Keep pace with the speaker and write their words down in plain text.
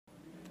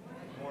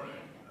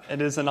It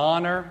is an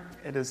honor,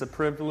 it is a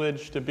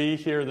privilege to be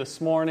here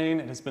this morning.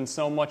 It has been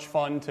so much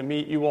fun to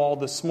meet you all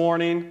this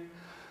morning.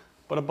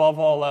 But above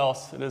all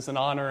else, it is an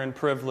honor and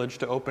privilege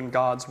to open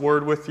God's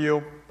Word with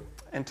you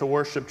and to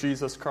worship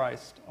Jesus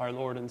Christ, our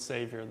Lord and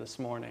Savior, this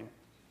morning.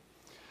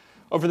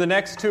 Over the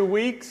next 2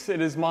 weeks,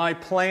 it is my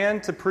plan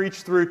to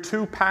preach through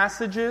 2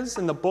 passages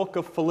in the book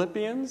of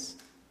Philippians.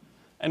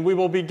 And we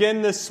will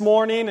begin this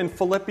morning in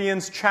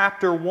Philippians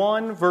chapter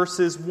 1,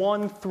 verses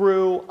 1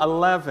 through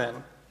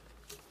 11.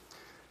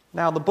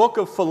 Now, the book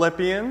of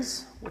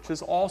Philippians, which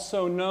is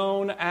also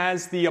known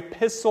as the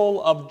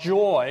Epistle of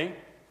Joy,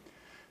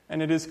 and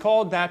it is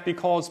called that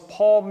because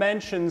Paul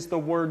mentions the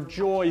word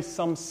joy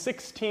some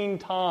 16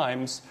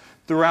 times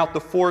throughout the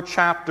 4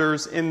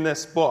 chapters in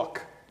this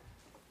book.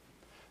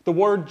 The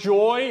word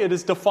joy, it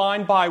is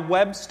defined by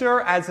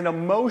Webster as an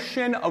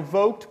emotion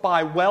evoked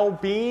by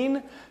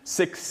well-being,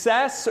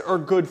 success, or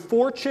good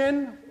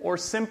fortune, or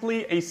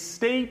simply a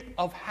state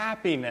of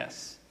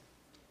happiness.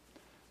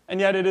 And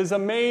yet it is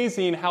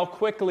amazing how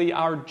quickly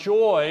our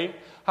joy,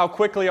 how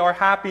quickly our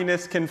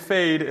happiness can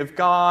fade if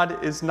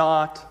God is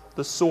not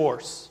the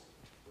source.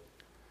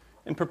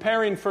 In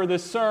preparing for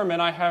this sermon,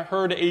 I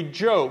heard a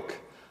joke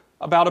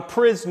about a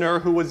prisoner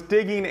who was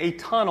digging a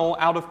tunnel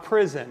out of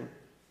prison.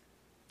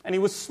 And he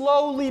was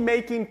slowly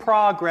making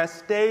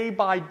progress day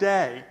by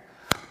day.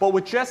 But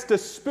with just a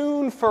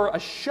spoon for a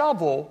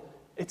shovel,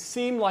 it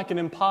seemed like an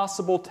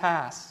impossible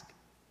task.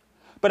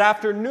 But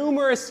after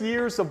numerous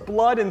years of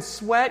blood and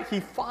sweat, he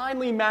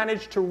finally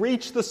managed to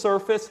reach the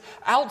surface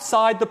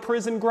outside the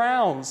prison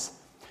grounds.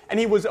 And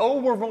he was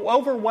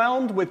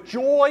overwhelmed with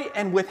joy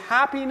and with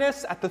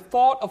happiness at the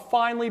thought of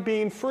finally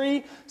being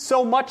free,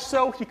 so much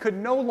so he could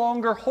no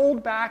longer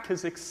hold back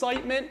his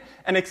excitement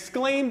and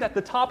exclaimed at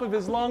the top of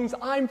his lungs,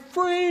 "I'm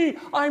free!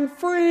 I'm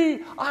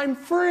free! I'm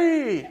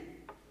free!"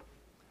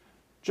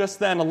 Just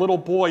then, a little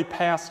boy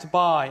passed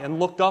by and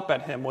looked up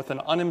at him with an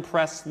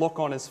unimpressed look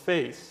on his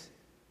face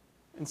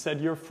and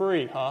said, "You're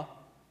free, huh?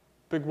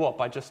 Big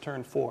whoop, I just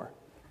turned 4.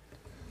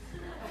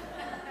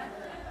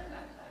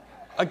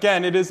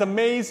 Again, it is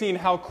amazing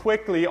how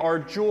quickly our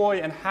joy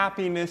and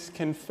happiness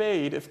can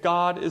fade if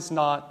God is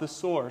not the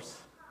source.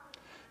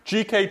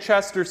 G.K.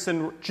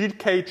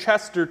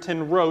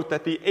 Chesterton wrote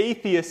that the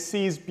atheist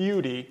sees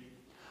beauty,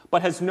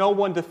 but has no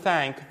one to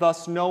thank,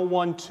 thus no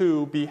one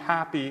to be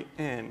happy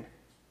in.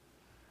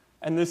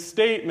 And this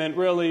statement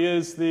really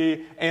is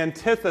the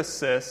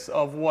antithesis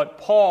of what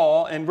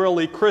Paul and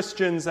really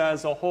Christians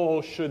as a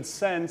whole should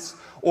sense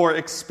or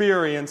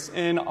experience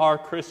in our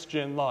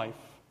Christian life.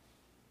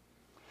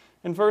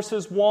 In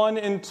verses 1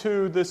 and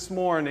 2 this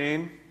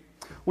morning,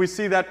 we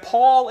see that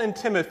Paul and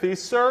Timothy,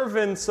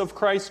 servants of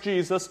Christ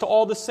Jesus, to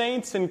all the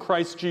saints in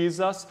Christ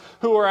Jesus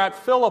who are at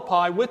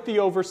Philippi with the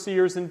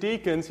overseers and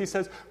deacons, he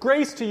says,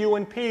 "Grace to you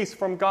and peace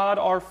from God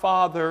our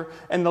Father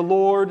and the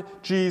Lord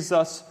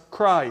Jesus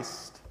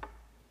Christ."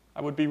 I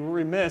would be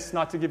remiss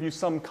not to give you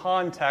some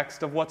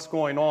context of what's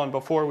going on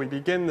before we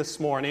begin this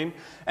morning.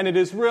 And it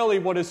is really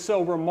what is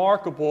so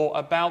remarkable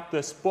about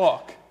this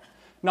book.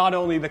 Not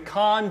only the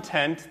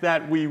content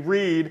that we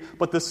read,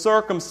 but the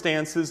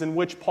circumstances in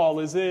which Paul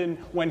is in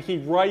when he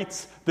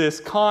writes this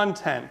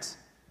content.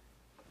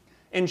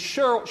 In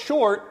short,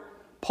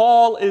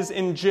 Paul is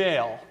in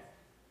jail.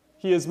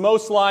 He is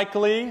most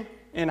likely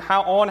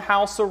on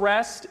house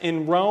arrest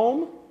in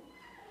Rome.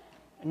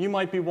 And you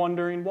might be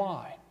wondering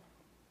why.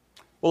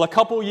 Well, a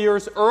couple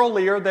years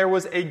earlier, there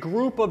was a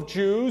group of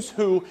Jews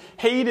who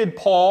hated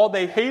Paul,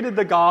 they hated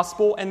the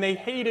gospel, and they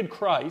hated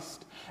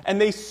Christ. And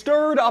they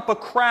stirred up a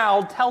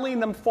crowd telling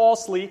them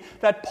falsely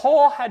that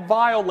Paul had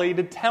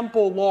violated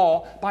temple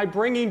law by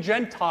bringing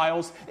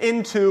Gentiles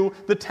into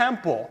the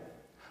temple.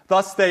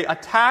 Thus, they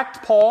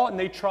attacked Paul and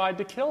they tried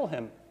to kill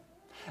him.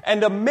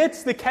 And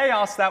amidst the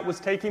chaos that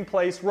was taking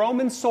place,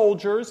 Roman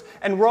soldiers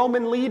and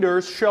Roman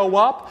leaders show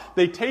up,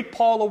 they take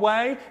Paul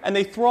away, and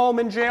they throw him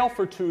in jail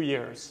for 2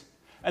 years.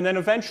 And then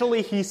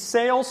eventually he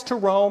sails to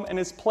Rome and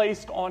is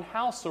placed on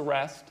house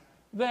arrest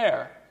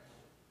there.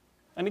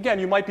 And again,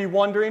 you might be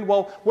wondering,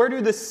 well, where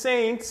do the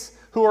saints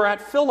who are at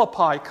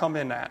Philippi come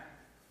in at?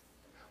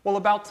 Well,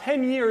 about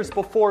 10 years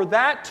before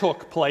that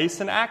took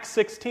place, in Acts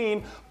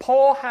 16,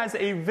 Paul has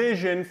a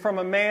vision from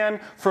a man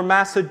from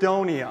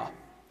Macedonia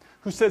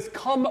who says,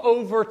 "Come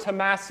over to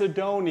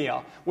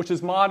Macedonia," which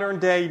is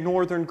modern-day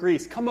northern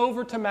Greece. "Come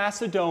over to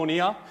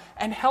Macedonia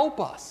and help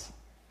us."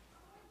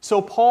 So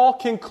Paul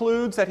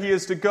concludes that he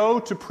is to go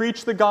to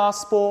preach the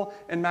gospel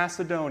in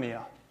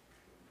Macedonia.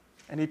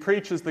 And he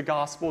preaches the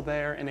gospel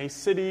there in a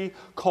city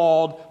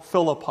called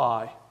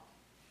Philippi.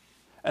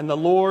 And the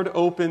Lord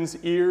opens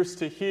ears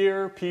to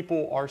hear,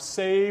 people are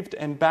saved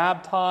and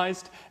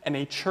baptized, and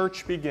a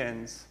church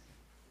begins.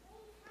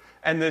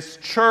 And this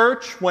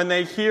church, when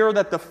they hear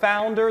that the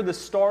founder, the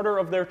starter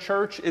of their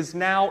church, is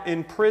now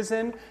in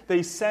prison,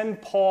 they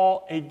send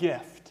Paul a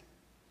gift.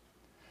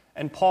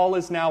 And Paul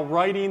is now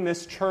writing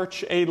this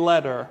church a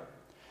letter,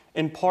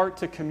 in part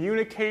to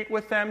communicate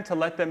with them, to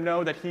let them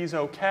know that he's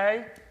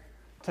okay,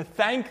 to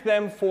thank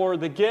them for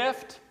the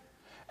gift,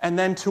 and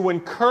then to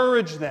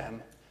encourage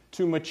them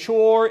to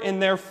mature in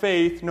their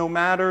faith no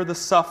matter the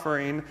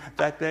suffering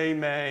that they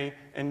may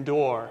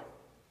endure.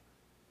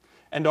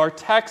 And our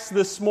text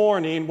this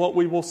morning, what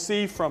we will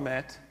see from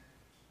it,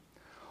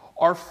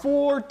 are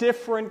 4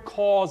 different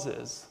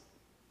causes,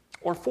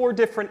 or 4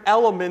 different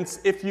elements,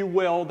 if you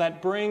will,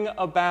 that bring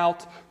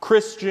about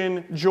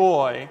Christian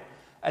joy,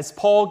 as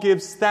Paul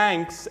gives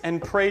thanks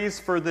and praise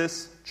for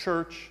this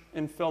church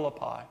in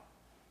Philippi.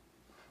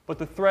 But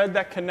the thread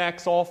that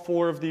connects all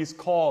 4 of these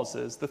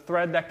causes, the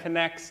thread that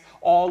connects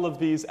all of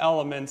these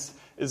elements,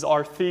 is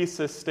our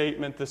thesis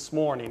statement this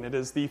morning. It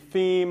is the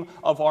theme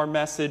of our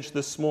message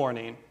this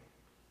morning,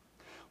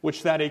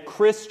 which that a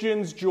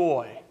Christian's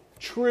joy,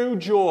 true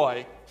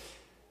joy,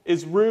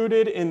 is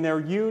rooted in their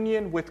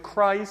union with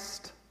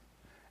Christ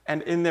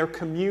and in their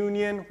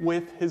communion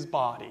with His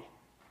body,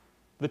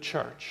 the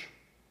church.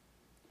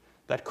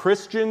 That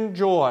Christian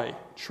joy,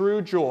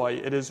 true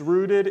joy, it is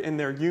rooted in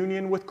their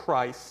union with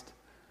Christ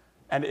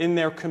and in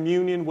their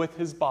communion with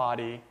His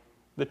body,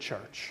 the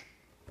church.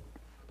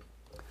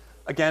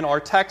 Again, our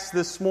text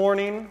this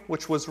morning,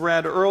 which was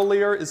read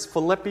earlier, is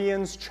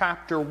Philippians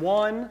chapter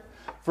 1,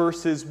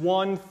 verses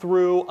 1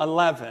 through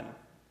 11.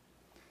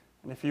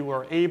 And if you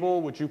are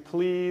able, would you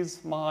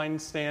please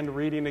mind stand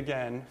reading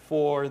again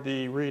for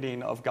the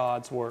reading of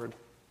God's Word.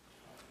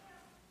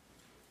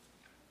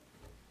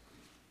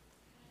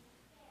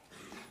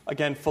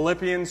 Again,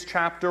 Philippians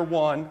chapter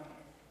 1,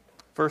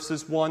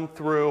 verses 1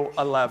 through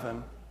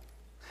 11.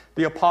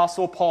 The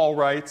Apostle Paul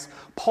writes,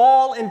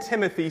 "Paul and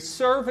Timothy,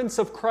 servants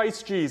of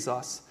Christ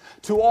Jesus,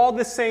 to all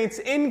the saints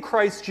in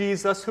Christ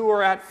Jesus who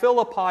are at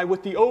Philippi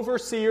with the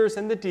overseers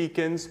and the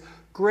deacons,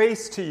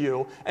 grace to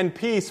you and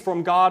peace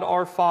from God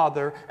our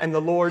Father and the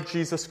Lord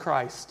Jesus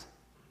Christ.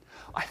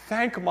 I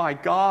thank my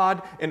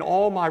God in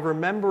all my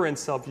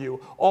remembrance of you,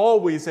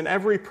 always in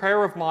every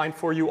prayer of mine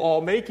for you all,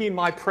 making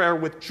my prayer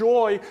with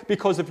joy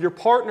because of your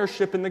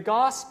partnership in the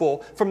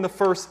gospel from the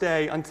first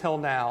day until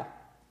now.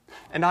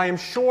 And I am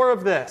sure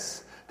of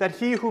this, that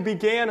he who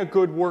began a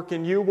good work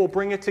in you will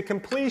bring it to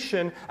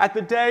completion at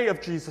the day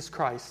of Jesus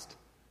Christ.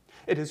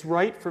 It is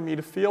right for me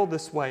to feel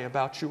this way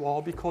about you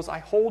all because I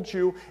hold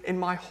you in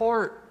my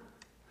heart.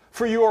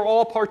 For you are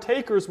all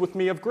partakers with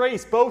me of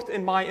grace, both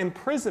in my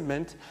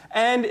imprisonment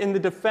and in the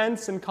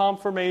defense and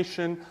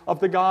confirmation of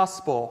the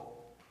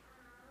gospel.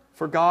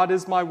 For God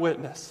is my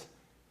witness,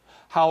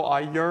 how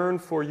I yearn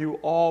for you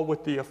all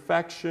with the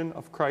affection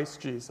of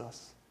Christ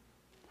Jesus.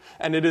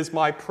 And it is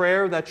my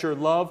prayer that your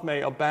love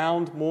may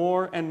abound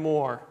more and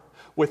more,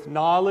 with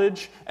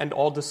knowledge and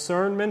all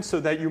discernment, so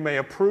that you may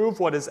approve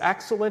what is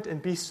excellent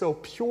and be so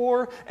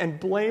pure and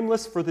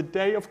blameless for the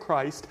day of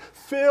Christ,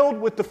 filled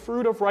with the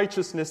fruit of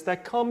righteousness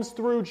that comes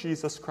through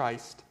Jesus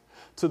Christ,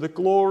 to the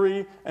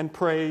glory and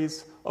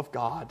praise of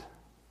God."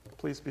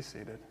 Please be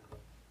seated.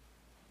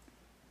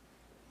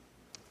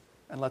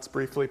 And let's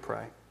briefly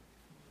pray.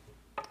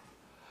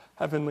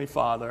 Heavenly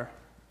Father,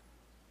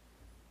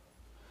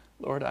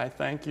 Lord, I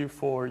thank you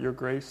for your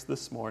grace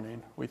this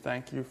morning. We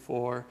thank you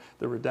for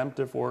the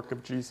redemptive work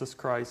of Jesus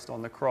Christ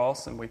on the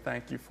cross, and we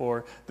thank you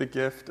for the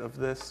gift of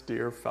this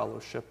dear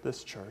fellowship,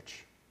 this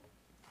church.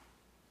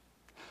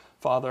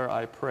 Father,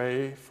 I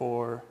pray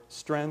for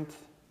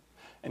strength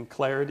and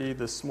clarity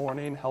this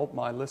morning. Help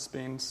my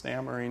lisping,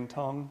 stammering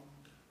tongue.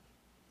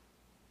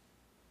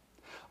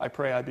 I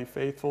pray I be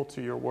faithful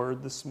to your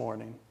word this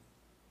morning.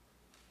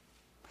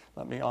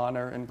 Let me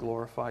honor and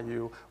glorify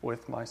you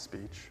with my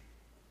speech.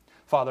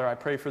 Father, I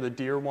pray for the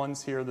dear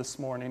ones here this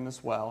morning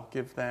as well.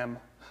 Give them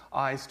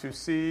eyes to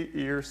see,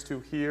 ears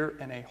to hear,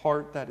 and a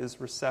heart that is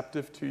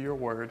receptive to your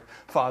word.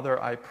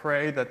 Father, I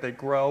pray that they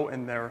grow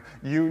in their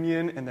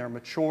union and their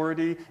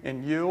maturity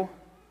in you.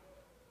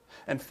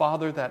 And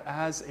Father, that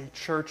as a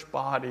church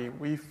body,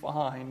 we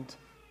find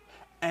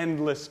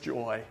endless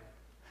joy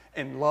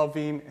in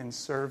loving and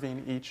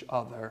serving each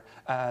other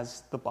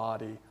as the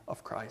body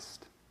of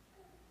Christ.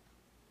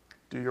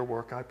 Do your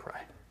work, I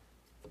pray.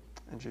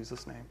 In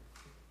Jesus' name.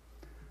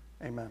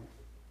 Amen.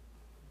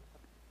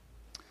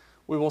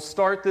 We will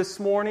start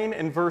this morning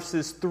in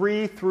verses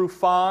 3 through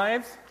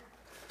 5,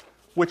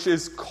 which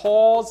is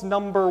cause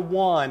number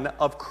 1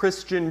 of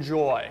Christian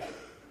joy.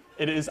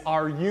 It is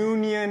our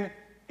union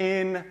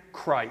in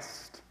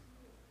Christ.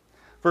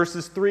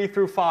 Verses 3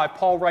 through 5,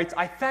 Paul writes,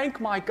 "I thank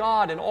my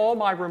God in all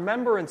my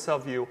remembrance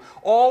of you,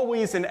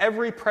 always in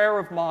every prayer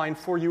of mine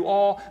for you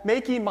all,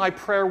 making my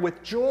prayer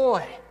with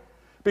joy,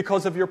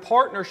 because of your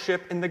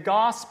partnership in the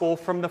gospel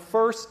from the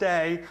first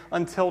day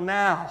until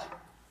now."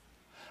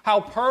 How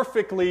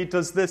perfectly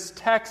does this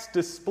text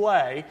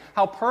display,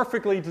 how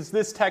perfectly does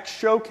this text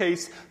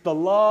showcase the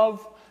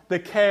love, the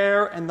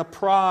care, and the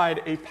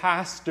pride a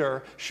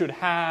pastor should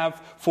have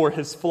for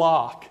his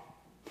flock.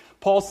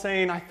 Paul's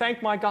saying, "I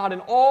thank my God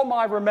in all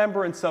my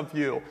remembrance of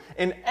you,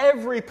 in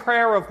every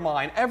prayer of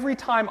mine, every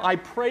time I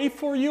pray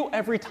for you,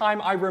 every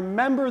time I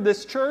remember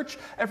this church,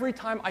 every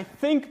time I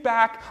think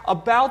back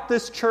about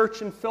this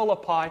church in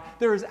Philippi,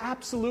 there is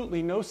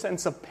absolutely no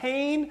sense of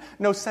pain,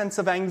 no sense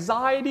of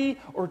anxiety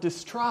or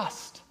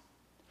distrust.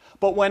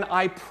 But when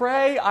I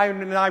pray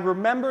and I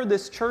remember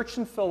this church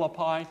in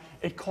Philippi,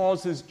 it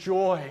causes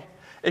joy.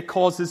 It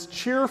causes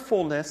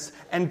cheerfulness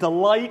and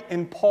delight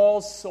in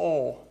Paul's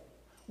soul.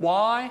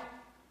 Why?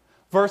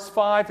 Verse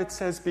 5, it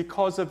says,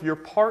 because of your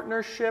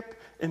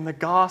partnership in the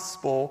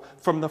gospel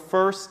from the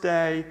first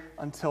day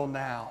until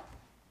now.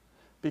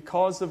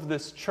 Because of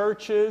this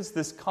church's,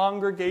 this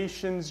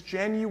congregation's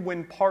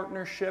genuine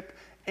partnership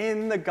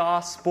in the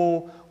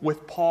gospel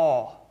with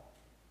Paul.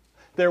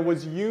 There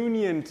was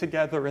union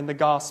together in the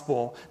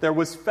gospel. There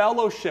was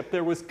fellowship.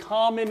 There was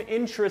common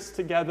interest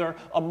together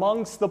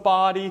amongst the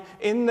body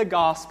in the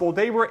gospel.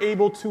 They were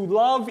able to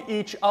love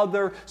each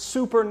other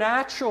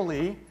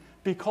supernaturally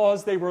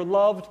because they were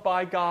loved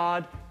by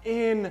God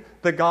in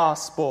the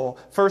gospel.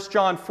 1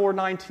 John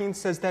 4:19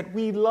 says that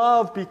we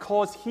love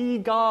because He,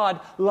 God,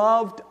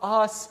 loved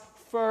us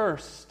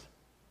first.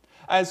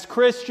 As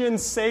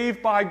Christians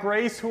saved by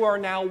grace who are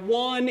now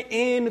one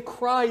in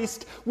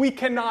Christ, we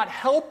cannot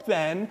help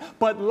then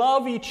but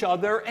love each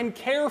other and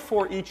care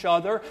for each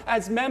other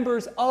as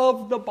members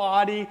of the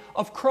body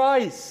of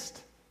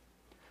Christ.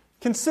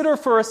 Consider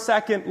for a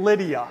second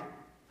Lydia.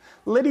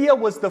 Lydia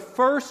was the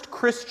first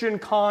Christian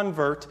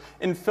convert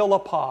in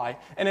Philippi.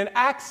 And in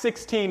Acts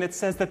 16, it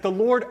says that the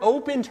Lord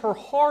opened her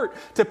heart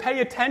to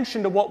pay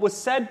attention to what was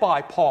said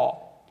by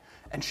Paul.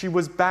 And she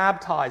was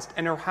baptized,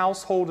 and her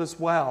household as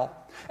well.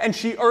 And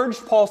she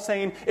urged Paul,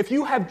 saying, if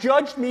you have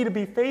judged me to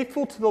be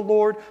faithful to the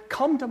Lord,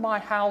 come to my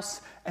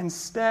house and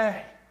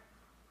stay.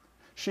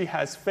 She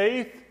has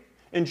faith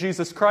in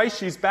Jesus Christ.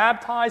 She's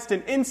baptized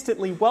and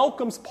instantly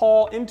welcomes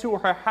Paul into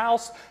her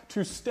house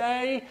to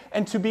stay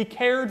and to be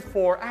cared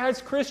for. As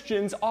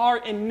Christians, our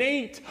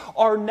innate,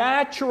 our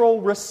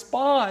natural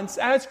response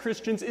as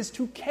Christians is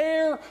to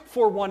care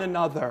for one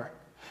another.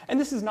 And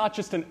this is not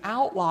just an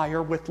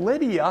outlier with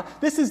Lydia.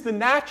 This is the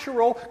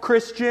natural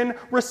Christian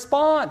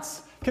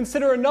response.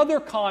 Consider another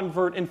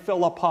convert in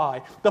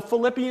Philippi, the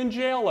Philippian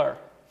jailer.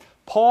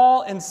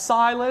 Paul and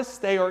Silas,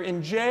 they are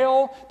in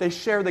jail. They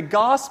share the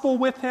gospel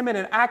with him. And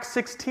in Acts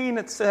 16,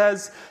 it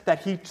says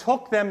that he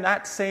took them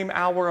that same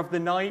hour of the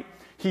night.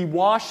 He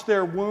washed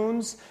their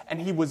wounds, and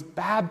he was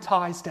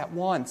baptized at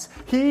once,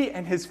 he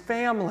and his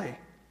family.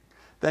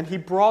 Then he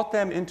brought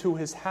them into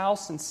his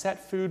house and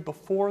set food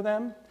before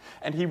them.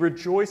 And he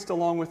rejoiced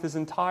along with his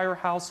entire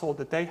household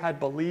that they had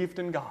believed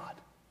in God.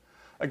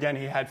 Again,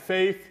 he had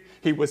faith.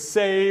 He was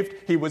saved,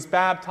 he was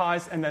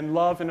baptized, and then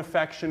love and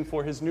affection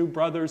for his new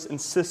brothers and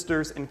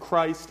sisters in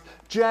Christ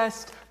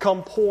just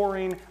come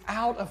pouring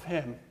out of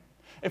him.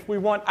 If we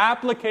want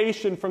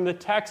application from the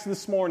text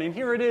this morning,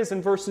 here it is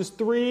in verses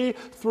 3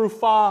 through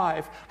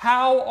 5.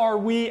 How are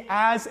we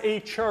as a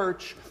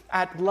church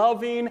at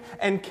loving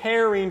and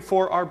caring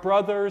for our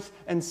brothers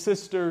and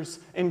sisters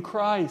in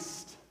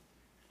Christ?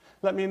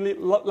 Let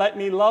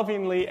me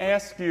lovingly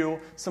ask you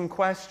some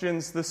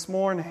questions this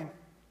morning.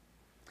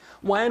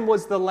 When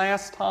was the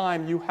last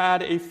time you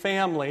had a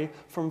family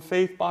from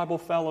Faith Bible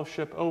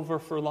Fellowship over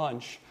for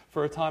lunch,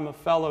 for a time of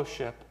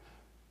fellowship?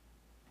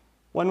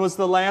 When was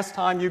the last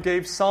time you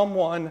gave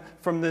someone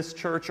from this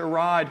church a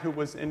ride who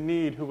was in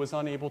need, who was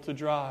unable to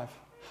drive?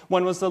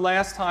 When was the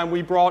last time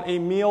we brought a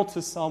meal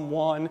to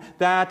someone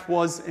that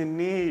was in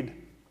need?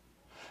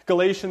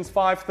 Galatians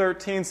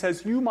 5:13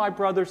 says, you, my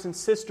brothers and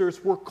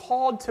sisters, were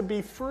called to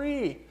be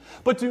free,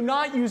 but do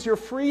not use your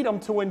freedom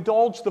to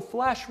indulge the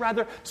flesh.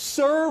 Rather,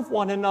 serve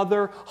one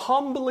another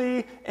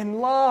humbly in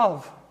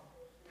love.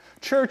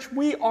 Church,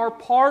 we are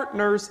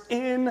partners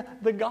in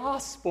the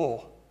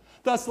gospel.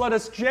 Thus, let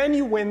us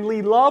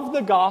genuinely love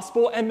the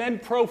gospel and then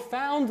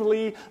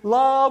profoundly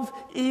love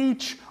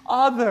each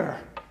other.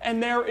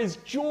 And there is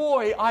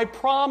joy, I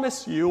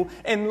promise you,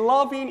 in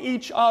loving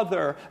each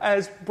other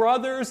as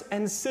brothers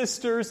and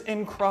sisters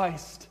in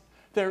Christ.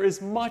 There is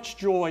much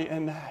joy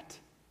in that.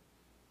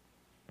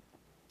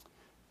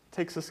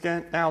 Takes us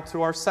now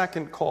to our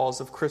second cause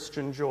of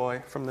Christian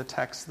joy from the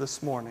text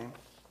this morning.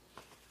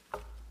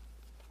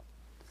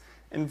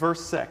 In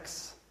verse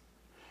 6,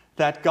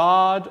 that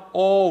God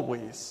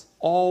always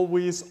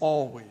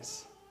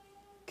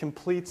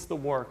completes the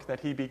work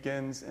that He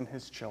begins in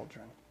His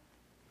children.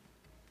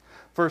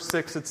 Verse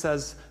 6, it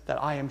says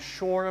that I am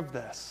sure of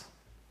this,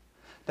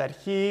 that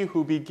He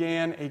who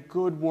began a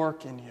good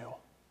work in you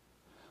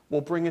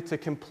will bring it to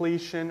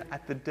completion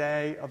at the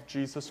day of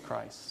Jesus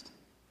Christ.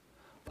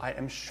 I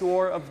am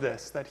sure of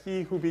this, that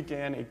He who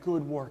began a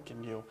good work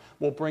in you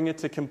will bring it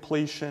to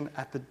completion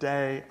at the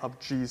day of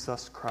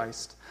Jesus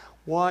Christ.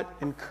 What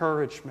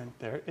encouragement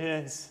there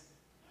is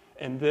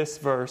in this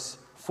verse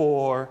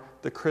for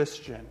the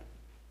Christian.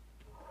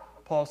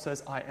 Paul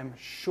says, I am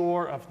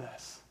sure of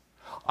this.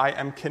 I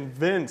am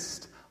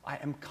convinced, I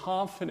am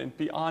confident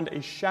beyond a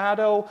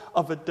shadow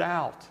of a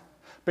doubt,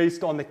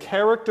 based on the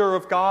character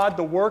of God,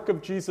 the work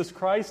of Jesus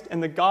Christ,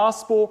 and the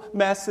gospel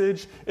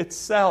message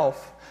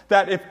itself,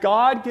 that if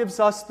God gives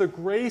us the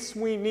grace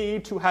we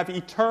need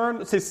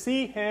to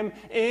see Him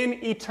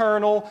in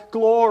eternal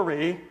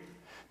glory,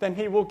 then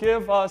He will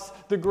give us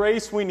the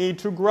grace we need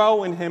to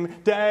grow in Him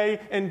day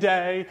and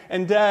day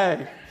and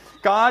day.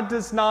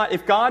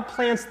 if God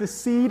plants the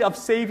seed of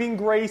saving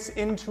grace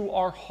into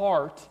our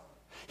heart,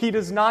 He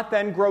does not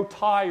then grow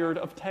tired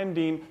of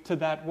tending to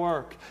that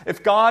work.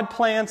 If God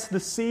plants the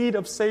seed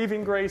of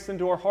saving grace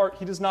into our heart,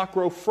 He does not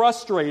grow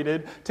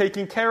frustrated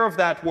taking care of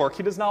that work.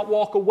 He does not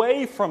walk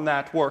away from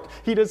that work.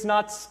 He does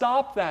not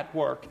stop that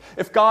work.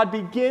 If God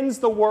begins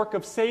the work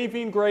of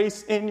saving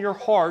grace in your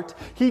heart,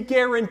 He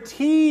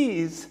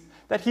guarantees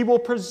that He will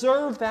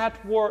preserve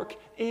that work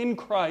in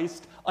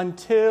Christ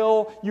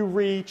until you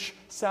reach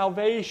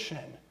salvation.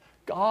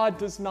 God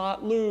does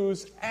not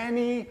lose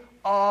any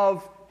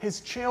of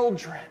His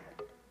children.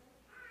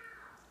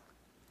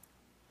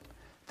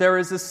 There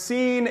is a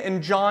scene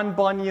in John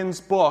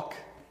Bunyan's book,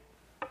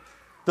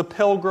 The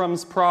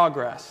Pilgrim's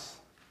Progress,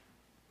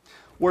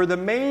 where the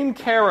main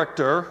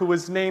character, who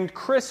is named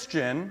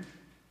Christian,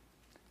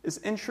 is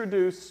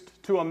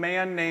introduced to a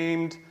man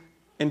named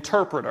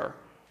Interpreter.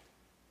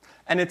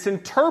 And it's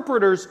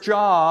Interpreter's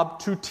job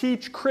to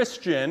teach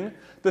Christian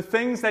the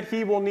things that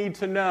he will need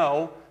to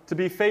know to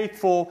be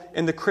faithful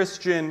in the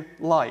Christian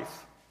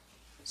life.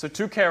 So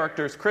two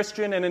characters,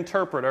 Christian and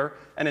Interpreter,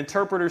 and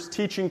Interpreter's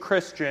teaching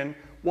Christian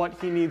what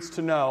he needs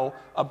to know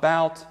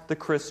about the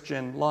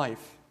Christian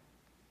life.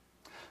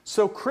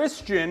 So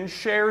Christian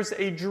shares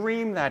a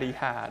dream that he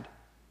had,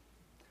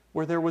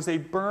 where there was a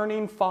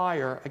burning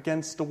fire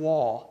against a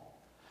wall,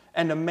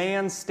 and a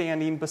man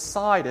standing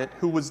beside it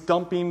who was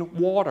dumping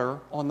water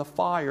on the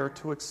fire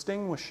to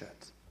extinguish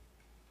it.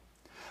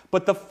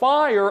 But the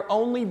fire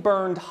only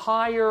burned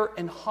higher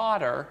and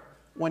hotter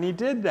when he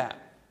did that.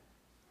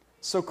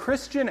 So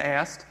Christian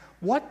asked,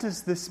 "What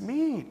does this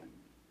mean?"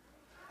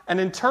 An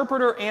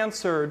Interpreter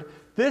answered,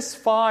 "This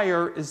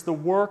fire is the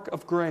work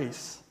of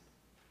grace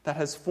that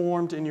has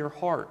formed in your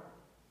heart.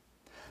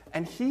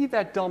 And he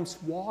that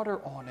dumps water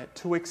on it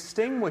to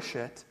extinguish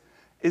it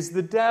is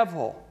the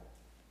devil.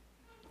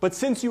 But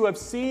since you have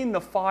seen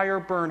the fire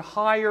burn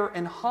higher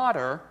and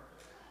hotter,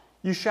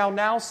 you shall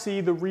now see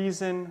the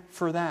reason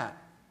for that."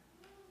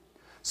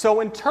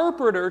 So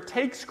Interpreter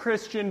takes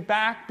Christian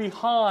back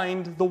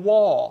behind the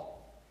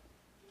wall,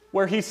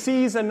 where he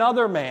sees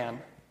another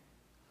man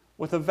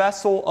with a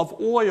vessel of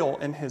oil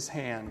in his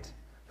hand,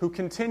 who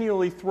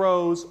continually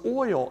throws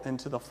oil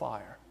into the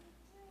fire.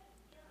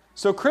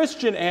 So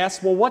Christian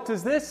asks, "Well, what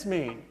does this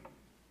mean?"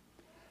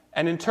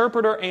 And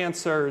Interpreter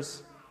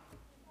answers,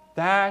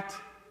 "That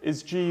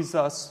is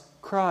Jesus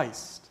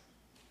Christ,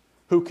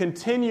 who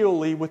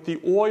continually, with the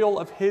oil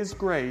of His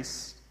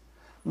grace,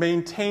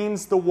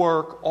 maintains the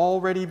work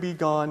already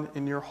begun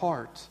in your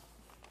heart,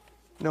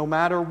 no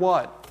matter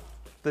what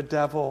the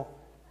devil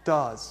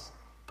does."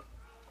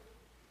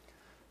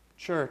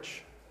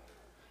 Church,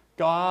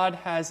 God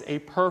has a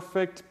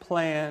perfect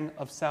plan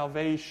of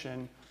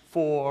salvation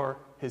for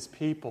His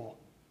people.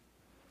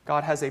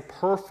 God has a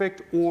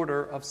perfect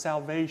order of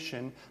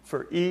salvation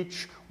for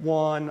each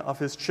one of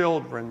His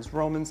children.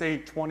 Romans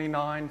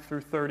 8:29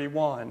 through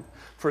 31.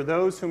 For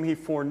those whom He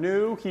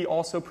foreknew, He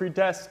also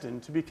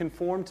predestined to be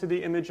conformed to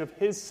the image of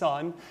His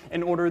Son,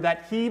 in order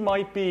that He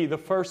might be the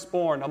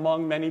firstborn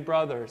among many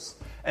brothers.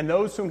 And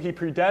those whom He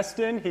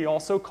predestined, He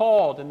also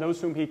called. And those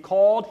whom He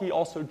called, He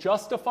also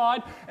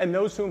justified. And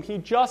those whom He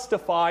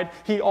justified,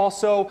 He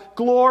also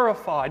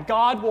glorified.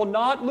 God will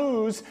not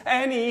lose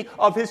any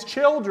of His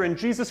children.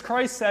 Jesus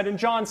Christ said in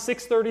John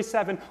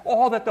 6:37,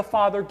 "All that the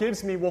Father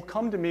gives me will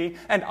come to me,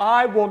 and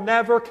I will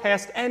never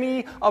cast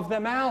any of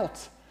them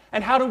out."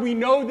 And how do we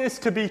know this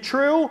to be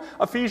true?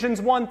 Ephesians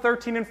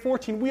 1:13 and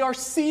 14. We are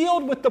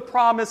sealed with the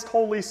promised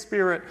Holy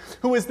Spirit,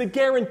 who is the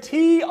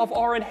guarantee of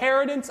our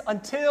inheritance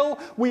until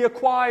we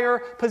acquire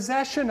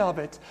possession of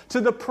it, to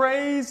the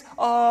praise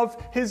of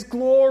His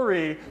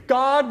glory.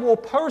 God will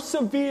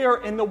persevere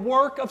in the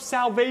work of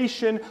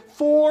salvation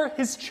for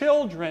His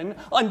children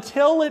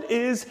until it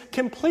is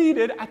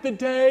completed at the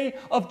day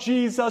of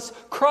Jesus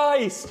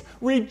Christ.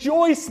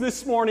 Rejoice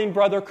this morning,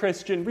 brother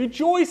Christian.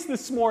 Rejoice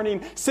this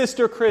morning,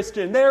 sister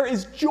Christian. There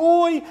is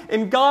joy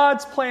in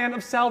God's plan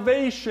of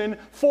salvation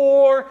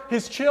for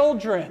His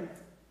children.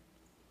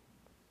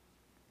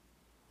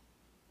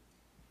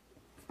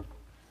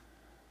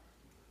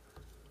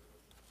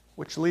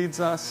 Which leads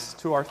us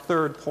to our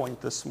third point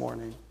this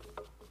morning.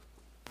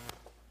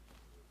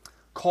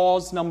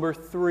 Cause number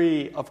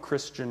 3 of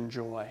Christian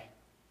joy: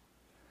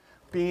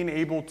 being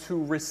able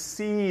to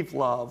receive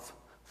love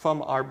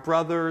from our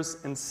brothers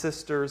and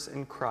sisters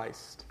in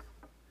Christ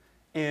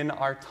in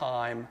our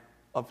time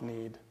of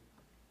need.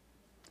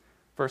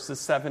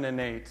 Verses 7 and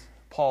 8,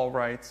 Paul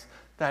writes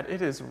that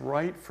it is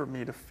right for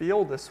me to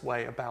feel this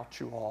way about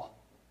you all,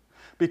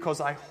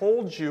 because I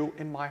hold you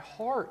in my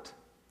heart.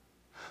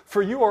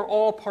 For you are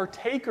all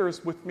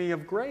partakers with me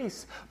of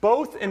grace,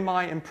 both in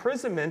my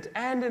imprisonment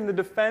and in the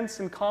defense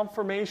and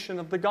confirmation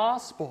of the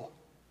gospel.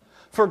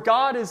 For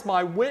God is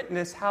my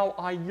witness how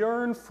I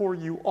yearn for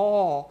you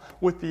all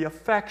with the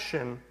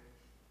affection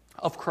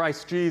of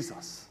Christ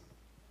Jesus.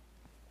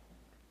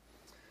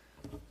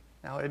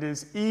 Now, it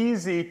is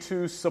easy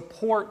to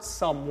support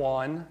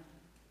someone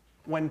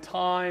when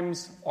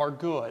times are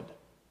good.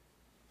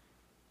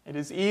 It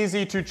is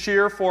easy to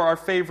cheer for our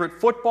favorite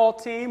football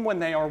team when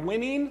they are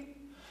winning.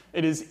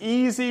 It is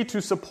easy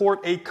to support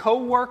a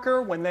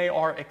coworker when they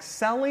are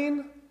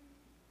excelling.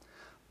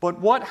 But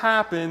what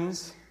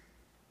happens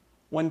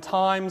when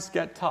times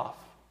get tough?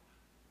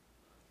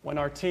 When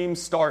our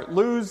teams start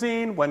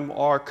losing, when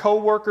our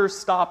coworkers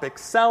stop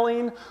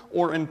excelling,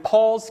 or in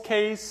Paul's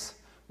case,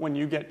 when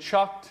you get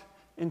chucked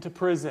into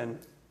prison?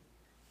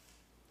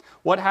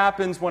 What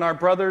happens when our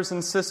brothers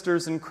and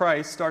sisters in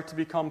Christ start to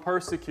become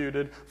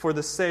persecuted for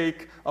the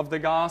sake of the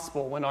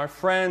gospel? When our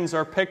friends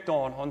are picked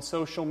on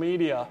social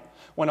media?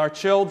 When our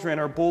children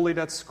are bullied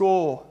at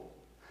school?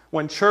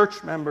 When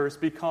church members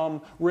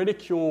become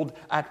ridiculed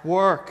at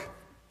work?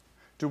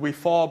 Do we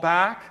fall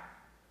back?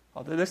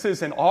 Oh, this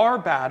isn't our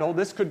battle.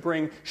 This could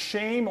bring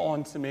shame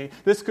onto me.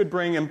 This could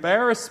bring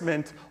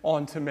embarrassment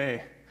onto me.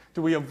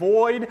 Do we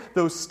avoid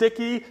those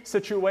sticky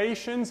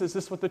situations? Is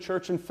this what the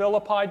church in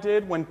Philippi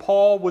did when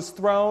Paul was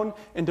thrown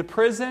into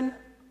prison?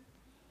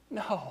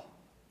 No.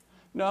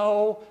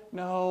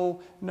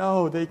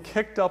 They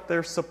kicked up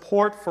their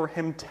support for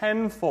him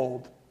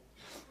tenfold.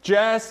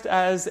 Just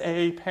as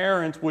a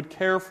parent would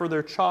care for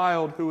their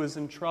child who is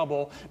in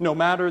trouble, no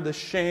matter the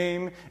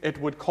shame it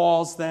would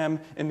cause them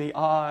in the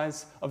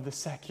eyes of the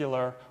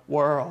secular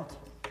world.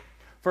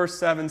 Verse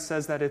 7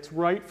 says that it's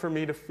right for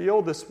me to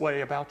feel this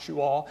way about you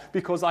all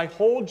because I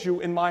hold you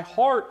in my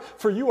heart,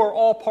 for you are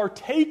all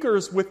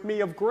partakers with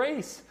me of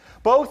grace,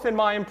 both in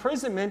my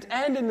imprisonment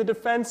and in the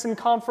defense and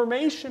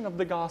confirmation of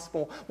the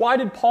gospel. Why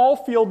did Paul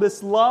feel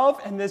this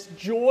love and this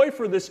joy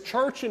for this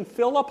church in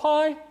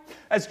Philippi?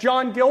 As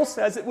John Gill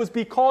says, it was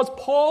because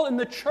Paul and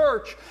the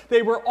church,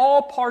 they were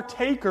all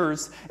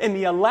partakers in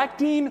the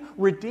electing,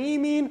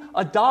 redeeming,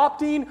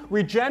 adopting,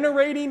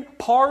 regenerating,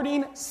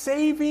 parting,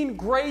 saving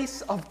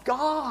grace of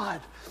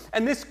God.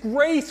 And this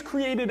grace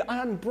created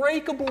an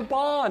unbreakable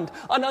bond,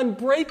 an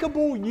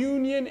unbreakable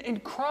union in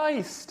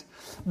Christ.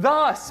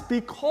 Thus,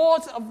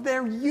 because of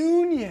their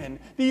union,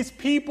 these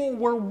people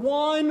were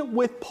one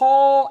with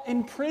Paul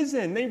in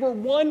prison. They were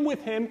one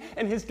with him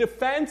in his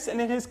defense and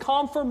in his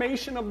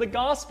confirmation of the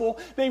gospel.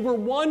 They were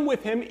one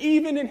with him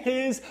even in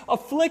his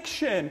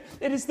affliction.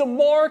 It is the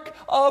mark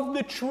of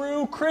the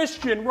true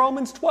Christian.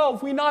 Romans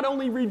 12, we not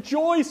only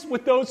rejoice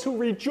with those who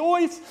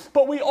rejoice,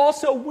 but we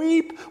also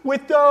weep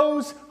with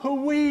those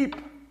who weep.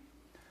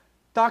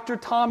 Dr.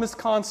 Thomas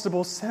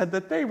Constable said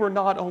that they were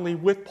not only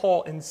with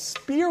Paul in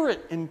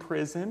spirit in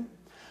prison,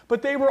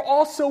 but they were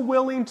also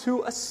willing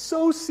to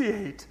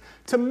associate,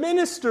 to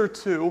minister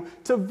to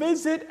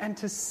visit, and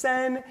to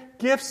send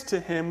gifts to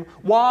him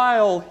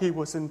while he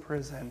was in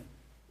prison.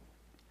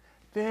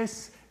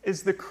 This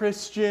is the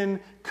Christian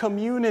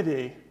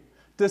community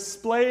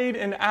displayed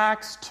in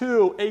Acts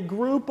 2, a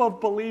group of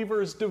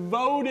believers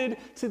devoted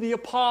to the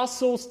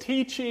apostles'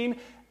 teaching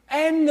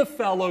and the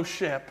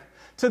fellowship,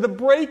 to the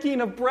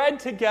breaking of bread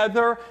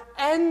together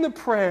and the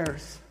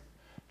prayers.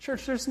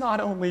 Church, there's not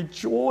only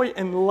joy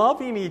in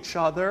loving each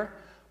other,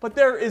 but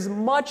there is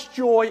much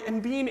joy in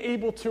being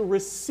able to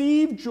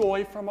receive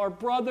joy from our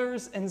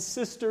brothers and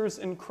sisters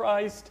in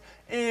Christ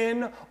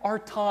in our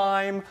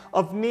time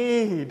of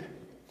need.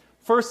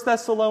 1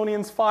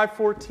 Thessalonians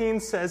 5:14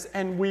 says,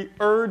 "And we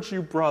urge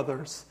you,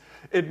 brothers,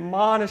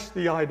 admonish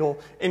the idle,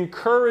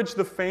 encourage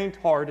the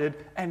faint-hearted,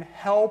 and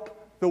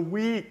help the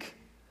weak.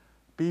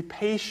 Be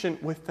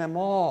patient with them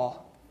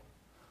all."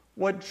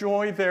 What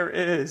joy there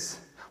is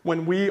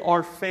when we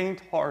are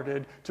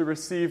faint-hearted to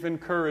receive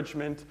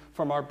encouragement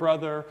from our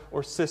brother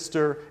or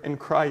sister in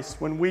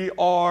Christ. When we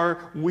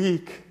are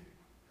weak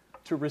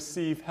to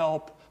receive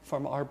help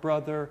from our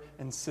brother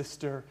and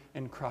sister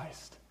in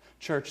Christ.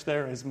 Church,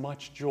 there is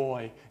much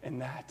joy in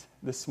that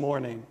this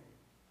morning.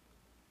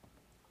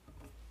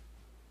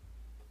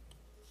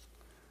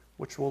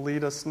 Which will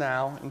lead us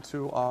now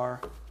into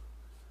our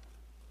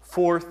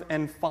fourth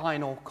and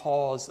final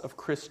cause of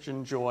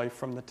Christian joy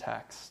from the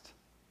text.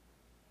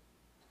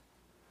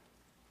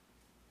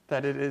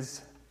 That it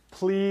is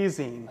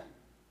pleasing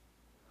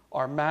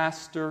our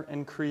Master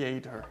and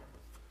Creator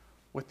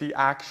with the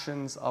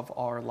actions of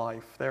our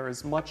life. There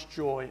is much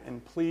joy in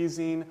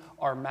pleasing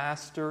our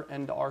Master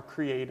and our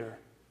Creator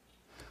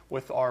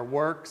with our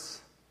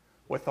works,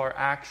 with our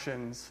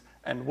actions,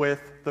 and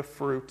with the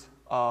fruit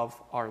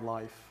of our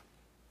life.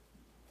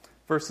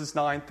 Verses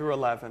 9 through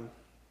 11.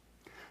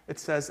 It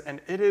says,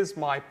 "And it is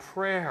my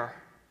prayer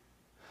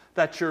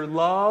that your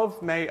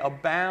love may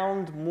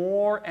abound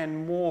more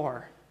and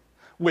more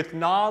with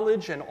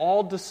knowledge and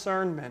all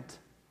discernment,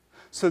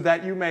 so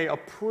that you may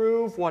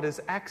approve what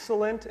is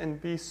excellent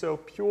and be so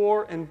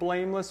pure and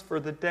blameless for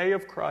the day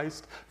of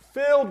Christ,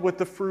 filled with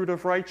the fruit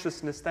of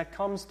righteousness that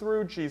comes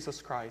through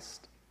Jesus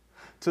Christ,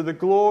 to the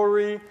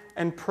glory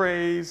and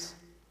praise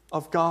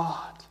of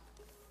God."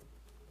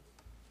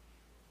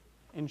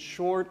 In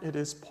short, it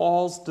is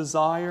Paul's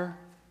desire.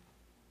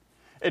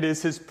 It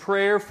is his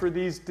prayer for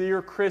these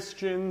dear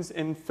Christians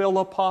in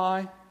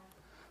Philippi,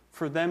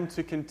 for them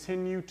to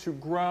continue to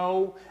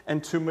grow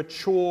and to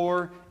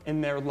mature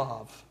in their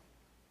love.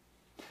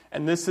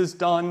 And this is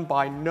done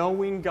by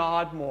knowing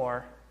God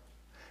more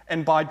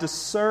and by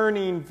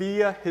discerning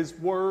via his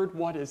word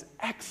what is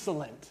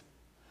excellent,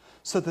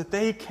 so that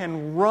they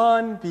can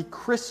run the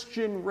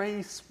Christian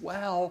race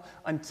well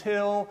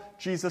until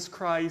Jesus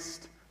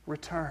Christ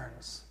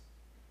returns.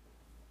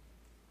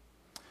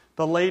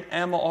 The late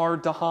M.R.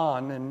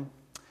 Dahan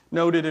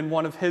noted in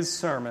one of his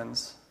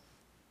sermons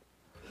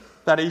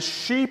that a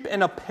sheep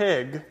and a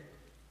pig,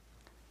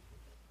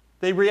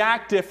 they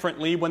react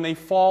differently when they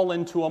fall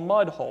into a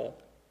mud hole.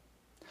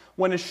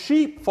 When a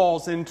sheep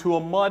falls into a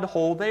mud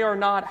hole, they are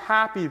not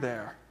happy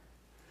there.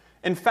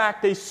 In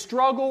fact, they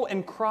struggle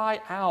and cry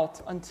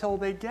out until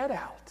they get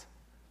out.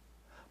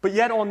 But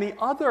yet, on the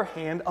other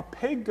hand, a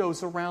pig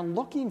goes around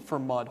looking for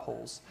mud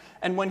holes.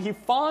 And when he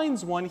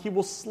finds one, he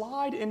will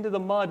slide into the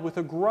mud with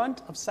a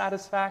grunt of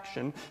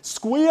satisfaction,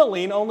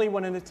 squealing only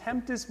when an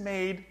attempt is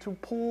made to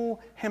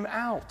pull him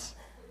out.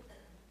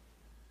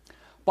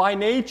 By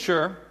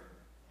nature,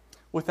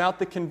 without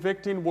the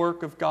convicting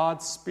work of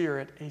God's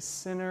Spirit, a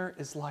sinner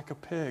is like a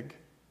pig.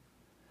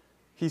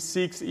 He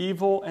seeks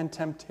evil and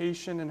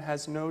temptation and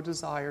has no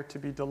desire to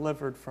be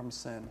delivered from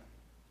sin.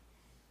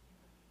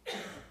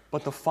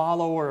 But the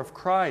follower of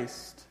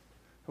Christ,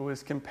 who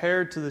is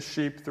compared to the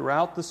sheep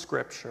throughout the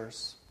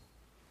Scriptures,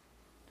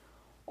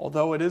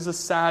 although it is a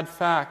sad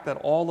fact that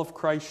all of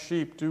Christ's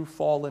sheep do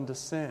fall into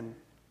sin,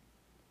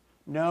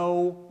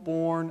 no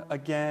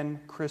born-again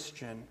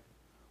Christian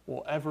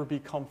will ever be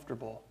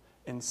comfortable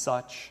in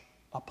such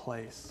a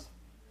place.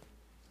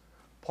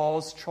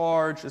 Paul's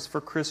charge is for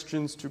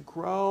Christians to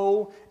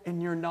grow in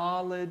your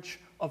knowledge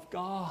of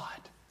God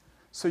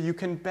so you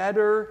can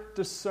better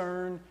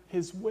discern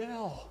His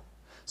will,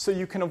 so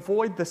you can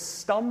avoid the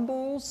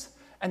stumbles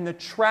and the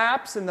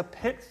traps and the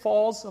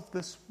pitfalls of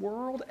this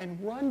world and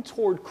run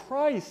toward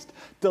Christ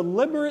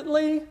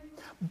deliberately,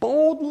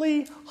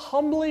 boldly,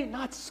 humbly,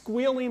 not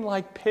squealing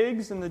like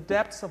pigs in the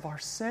depths of our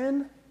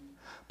sin,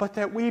 but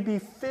that we be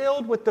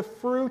filled with the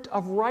fruit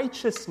of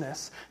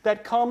righteousness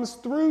that comes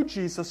through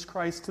Jesus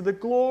Christ to the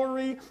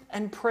glory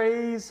and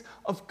praise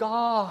of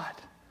God,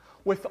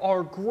 with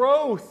our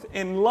growth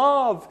in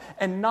love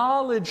and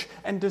knowledge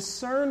and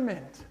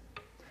discernment,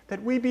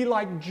 that we be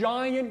like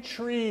giant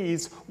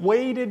trees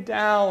weighted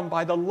down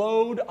by the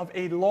load of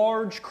a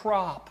large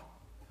crop,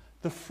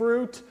 the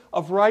fruit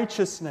of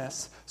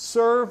righteousness,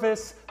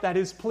 service that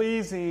is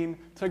pleasing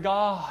to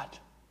God.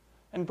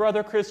 And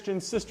brother Christian,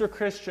 sister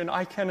Christian,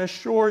 I can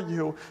assure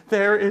you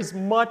there is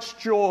much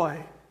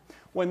joy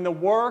when the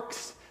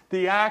works,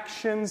 the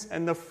actions,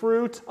 and the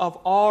fruit of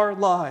our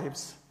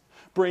lives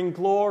bring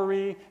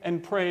glory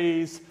and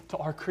praise to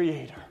our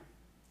Creator.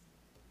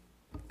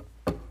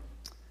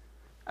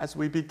 As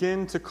we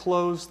begin to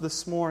close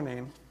this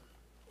morning,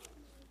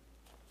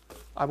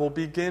 I will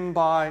begin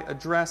by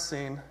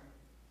addressing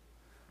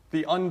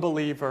the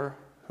unbeliever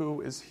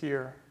who is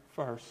here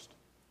first.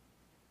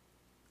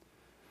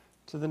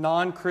 To the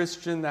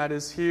non-Christian that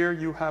is here,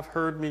 you have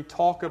heard me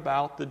talk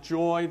about the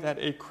joy that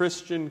a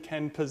Christian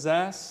can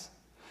possess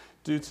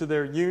due to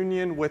their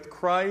union with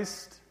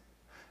Christ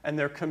and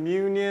their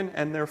communion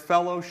and their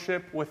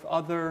fellowship with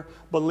other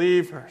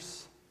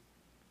believers.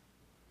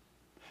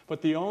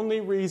 But the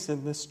only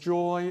reason this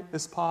joy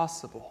is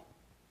possible,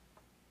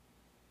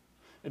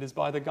 it is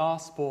by the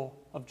gospel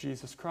of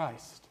Jesus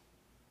Christ.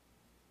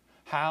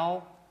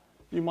 How,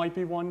 you might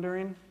be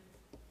wondering?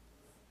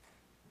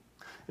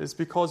 It is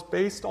because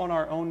based on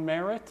our own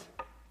merit,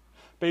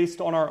 based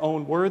on our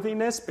own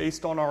worthiness,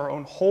 based on our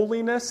own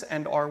holiness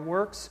and our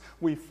works,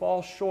 we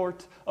fall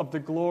short of the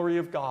glory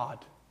of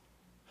God.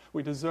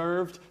 We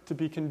deserved to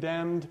be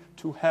condemned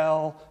to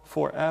hell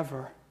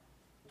forever.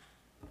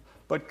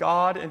 But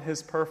God, in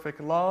His perfect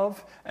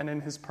love and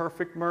in His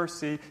perfect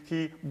mercy,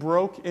 He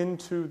broke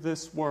into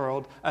this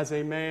world as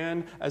a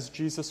man, as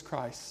Jesus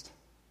Christ.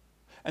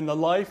 And the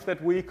life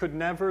that we could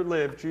never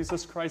live,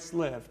 Jesus Christ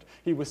lived.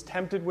 He was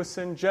tempted with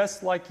sin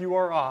just like you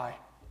or I,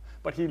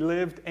 but He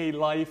lived a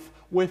life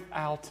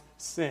without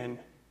sin.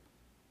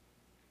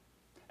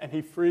 And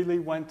He freely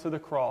went to the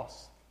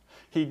cross.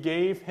 He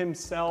gave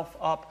Himself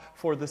up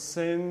for the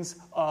sins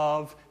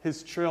of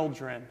His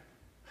children.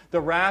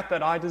 The wrath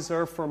that I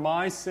deserve for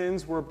my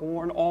sins were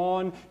borne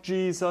on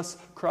Jesus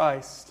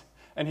Christ.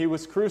 And He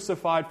was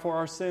crucified for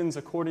our sins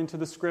according to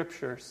the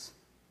Scriptures.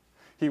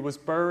 He was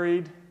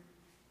buried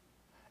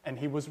and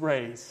He was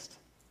raised.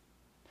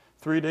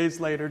 3 days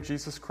later,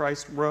 Jesus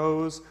Christ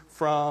rose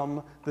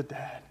from the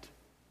dead,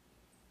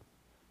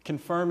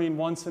 confirming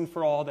once and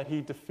for all that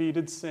He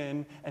defeated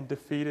sin and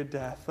defeated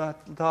death.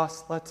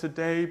 Thus, let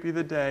today be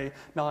the day,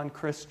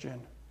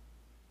 non-Christian,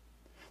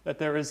 that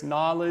there is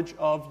knowledge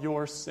of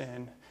your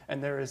sin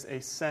and there is a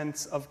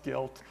sense of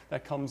guilt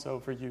that comes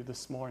over you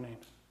this morning.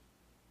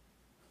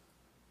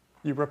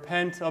 You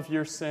repent of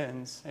your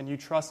sins and you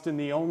trust in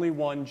the only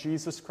one,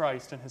 Jesus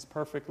Christ, and His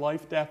perfect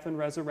life, death, and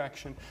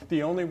resurrection,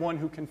 the only one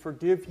who can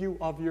forgive you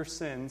of your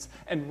sins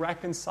and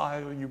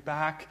reconcile you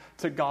back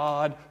to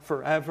God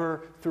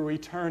forever through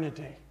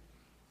eternity.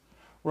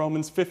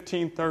 Romans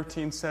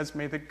 15:13 says,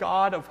 "May the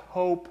God of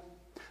hope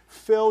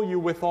fill you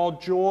with all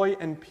joy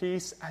and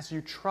peace as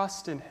you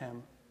trust in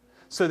Him,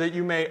 so that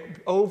you may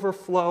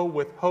overflow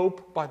with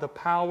hope by the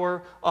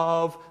power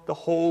of the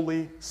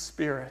Holy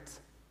Spirit.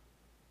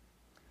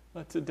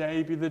 Let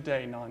today be the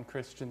day,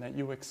 non-Christian, that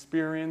you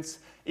experience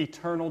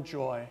eternal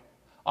joy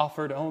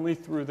offered only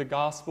through the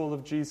gospel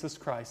of Jesus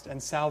Christ,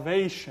 and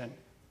salvation,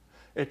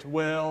 it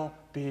will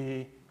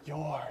be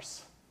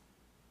yours.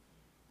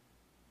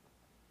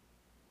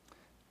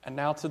 And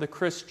now to the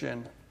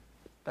Christian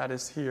that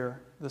is here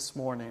this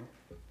morning.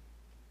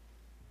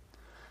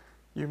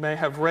 You may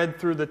have read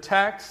through the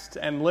text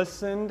and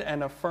listened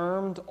and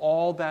affirmed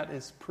all that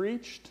is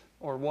preached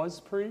or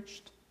was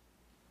preached.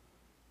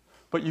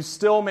 But you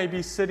still may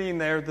be sitting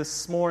there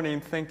this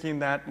morning thinking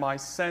that my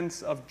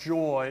sense of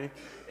joy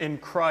in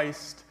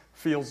Christ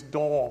feels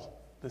dull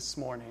this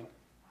morning.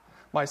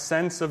 My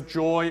sense of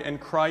joy in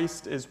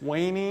Christ is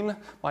waning.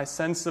 My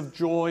sense of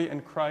joy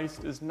in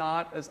Christ is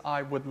not as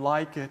I would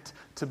like it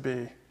to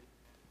be.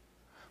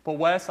 But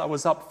Wes, I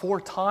was up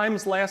 4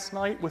 times last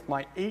night with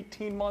my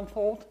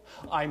 18-month-old.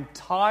 I'm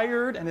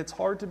tired, and it's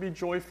hard to be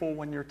joyful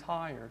when you're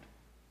tired.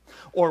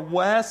 Or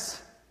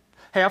Wes,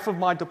 half of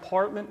my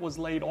department was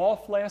laid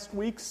off last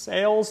week.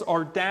 Sales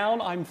are down.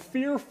 I'm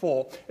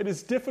fearful. It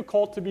is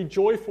difficult to be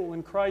joyful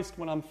in Christ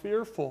when I'm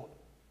fearful.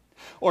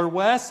 Or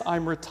Wes,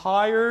 I'm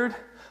retired.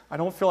 I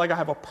don't feel like I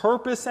have a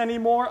purpose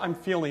anymore. I'm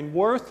feeling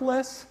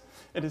worthless.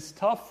 It is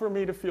tough for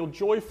me to feel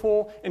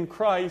joyful in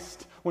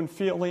Christ when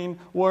feeling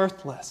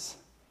worthless.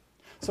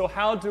 So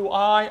how do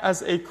I,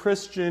 as a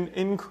Christian,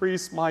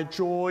 increase my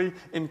joy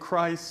in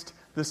Christ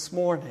this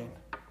morning?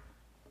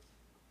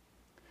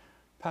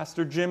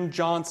 Pastor Jim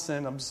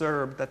Johnson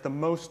observed that the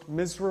most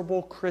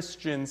miserable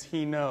Christians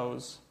he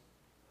knows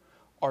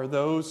are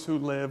those who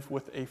live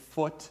with a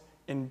foot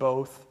in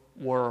both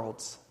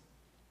worlds,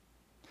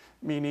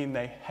 meaning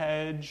they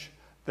hedge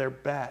their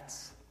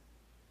bets.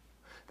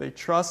 They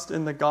trust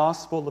in the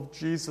gospel of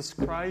Jesus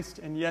Christ,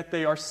 and yet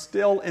they are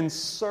still in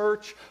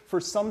search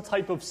for some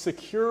type of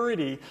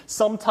security,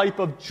 some type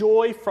of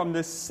joy from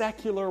this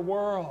secular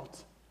world.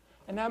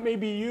 And that may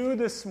be you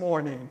this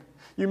morning.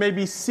 You may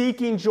be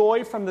seeking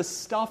joy from the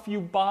stuff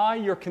you buy,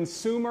 your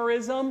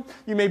consumerism.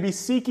 You may be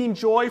seeking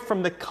joy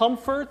from the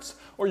comforts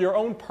or your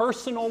own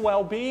personal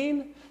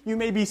well-being. You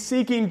may be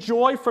seeking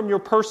joy from your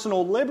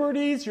personal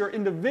liberties, your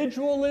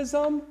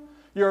individualism,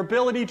 your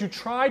ability to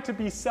try to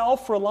be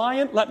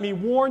self-reliant. Let me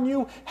warn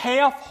you,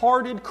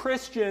 half-hearted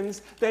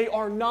Christians, they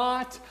are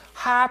not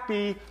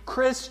happy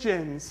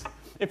Christians.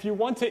 If you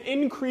want to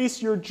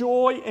increase your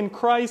joy in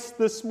Christ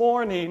this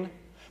morning,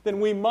 then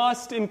we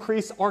must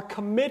increase our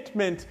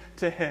commitment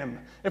to Him.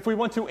 If we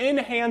want to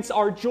enhance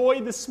our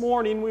joy this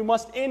morning, we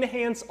must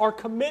enhance our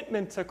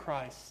commitment to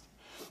Christ.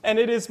 And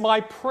it is my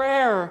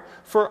prayer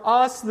for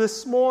us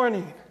this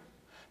morning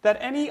that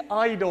any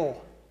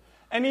idol,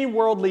 any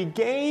worldly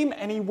game,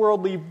 any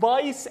worldly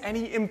vice,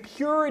 any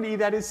impurity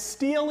that is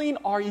stealing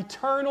our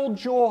eternal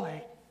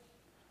joy,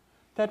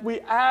 that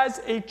we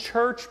as a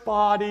church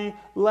body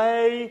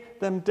lay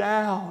them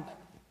down,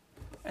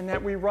 and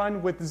that we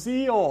run with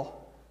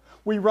zeal,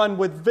 we run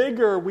with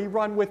vigor, we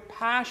run with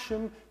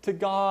passion to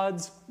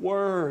God's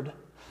Word,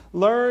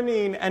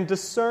 learning and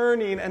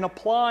discerning and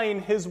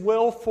applying His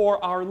will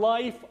for our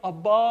life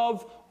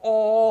above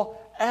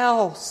all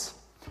else.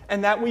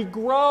 And that we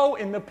grow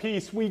in the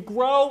peace, we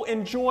grow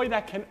in joy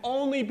that can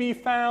only be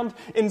found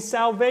in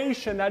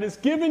salvation that is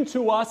given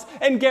to us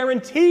and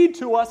guaranteed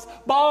to us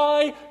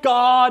by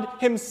God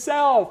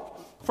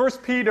Himself. 1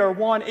 Peter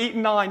 1, 8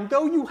 and 9,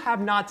 though you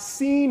have not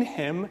seen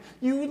Him,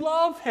 you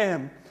love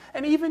Him.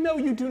 And even though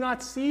you do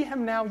not see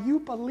Him now, you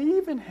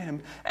believe in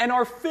Him and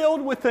are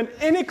filled with an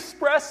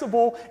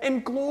inexpressible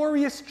and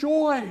glorious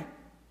joy.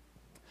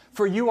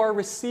 For you are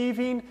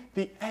receiving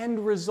the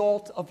end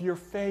result of your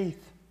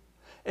faith.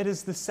 It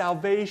is the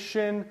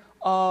salvation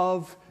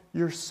of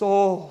your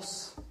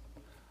souls.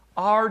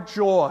 Our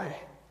joy,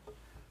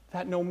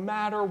 that no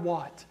matter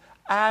what,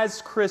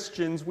 as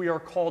Christians, we are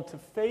called to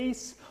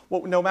face,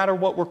 no matter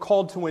what we're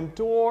called to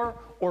endure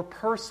or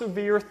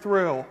persevere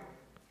through,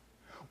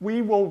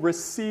 we will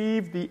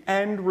receive the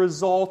end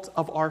result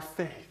of our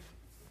faith.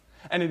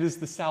 And it is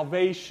the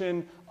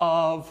salvation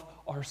of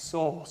our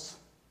souls.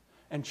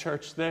 And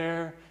church,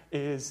 there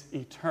is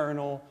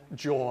eternal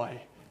joy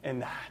in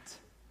that.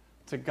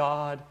 To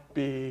God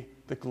be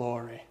the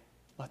glory.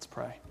 Let's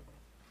pray.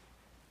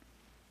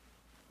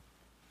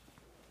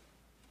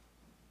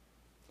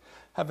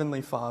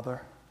 Heavenly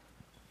Father,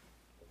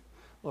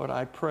 Lord,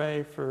 I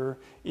pray for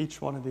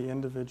each one of the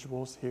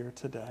individuals here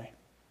today.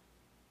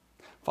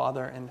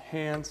 Father,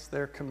 enhance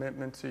their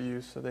commitment to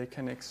you so they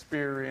can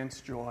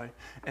experience joy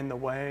in the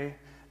way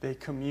they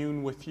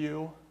commune with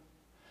you.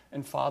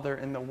 And Father,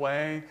 in the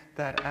way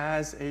that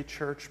as a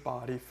church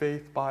body,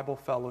 Faith Bible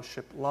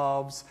Fellowship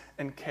loves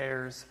and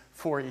cares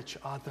for each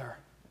other.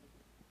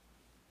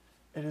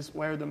 It is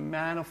where the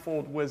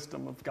manifold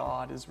wisdom of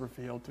God is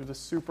revealed through the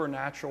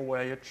supernatural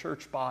way a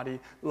church body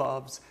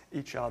loves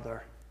each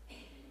other.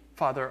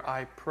 Father,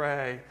 I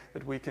pray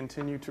that we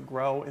continue to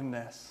grow in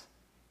this.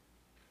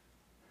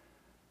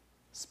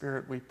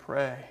 Spirit, we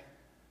pray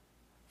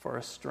for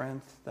a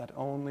strength that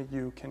only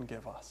you can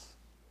give us.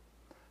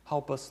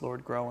 Help us,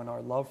 Lord, grow in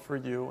our love for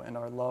you and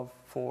our love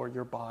for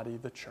your body,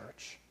 the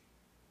church.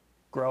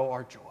 Grow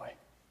our joy,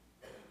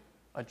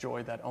 a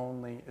joy that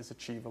only is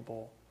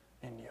achievable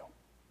in you.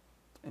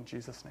 In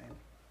Jesus' name,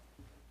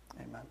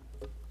 amen.